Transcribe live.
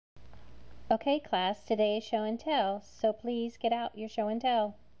Okay, class, today is show and tell, so please get out your show and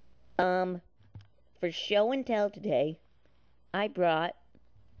tell. For show and tell today, I brought,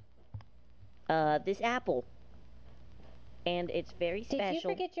 this apple. And it's very special. Did you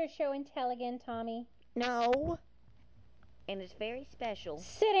forget your show and tell again, Tommy? No. And it's very special.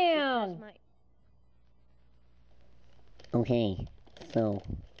 Sit down! Okay, so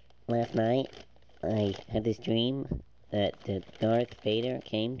last night I had this dream that Darth Vader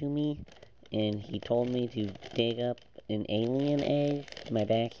came to me and he told me to dig up an alien egg in my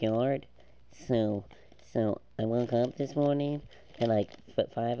backyard. So I woke up this morning at like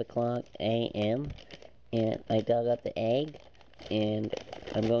 5 o'clock a.m. and I dug up the egg and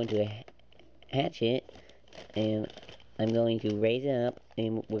I'm going to hatch it and I'm going to raise it up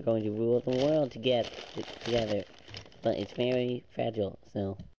and we're going to rule the world together. But it's very fragile,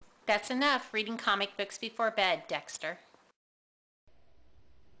 so... That's enough reading comic books before bed, Dexter.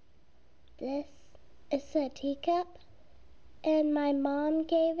 This is a teacup, and my mom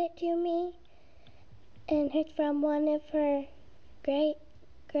gave it to me, and it's from one of her great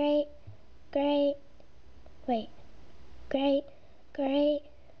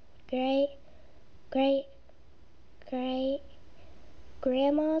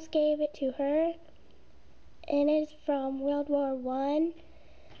grandmas gave it to her. And it's from World War I,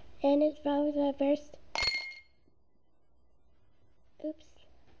 and it's from the first... Oops,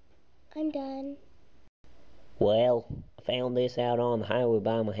 I'm done. Well, I found this out on the highway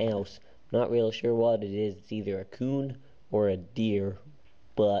by my house. Not real sure what it is. It's either a coon or a deer,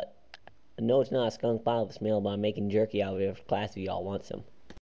 but I know it's not a skunk bottle to smell, but I'm making jerky out of it for class if y'all want some.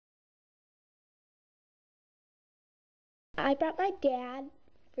 I brought my dad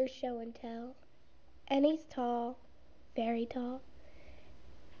for show and tell. And he's tall, very tall,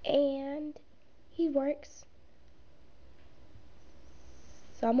 and he works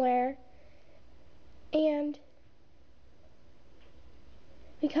somewhere, and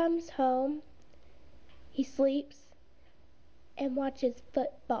he comes home, he sleeps, and watches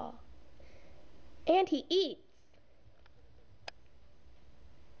football, and he eats.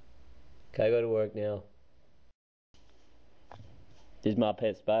 Can I go to work now? This is my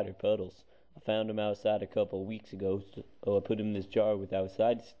pet spider, Puddles. I found him outside a couple of weeks ago, so I put him in this jar with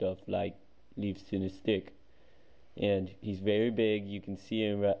outside stuff like leaves in a stick. And he's very big, you can see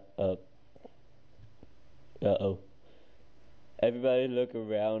him uh-oh. Everybody look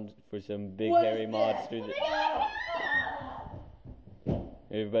around for some big hairy monster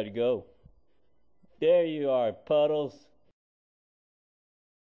Everybody go. There you are, Puddles.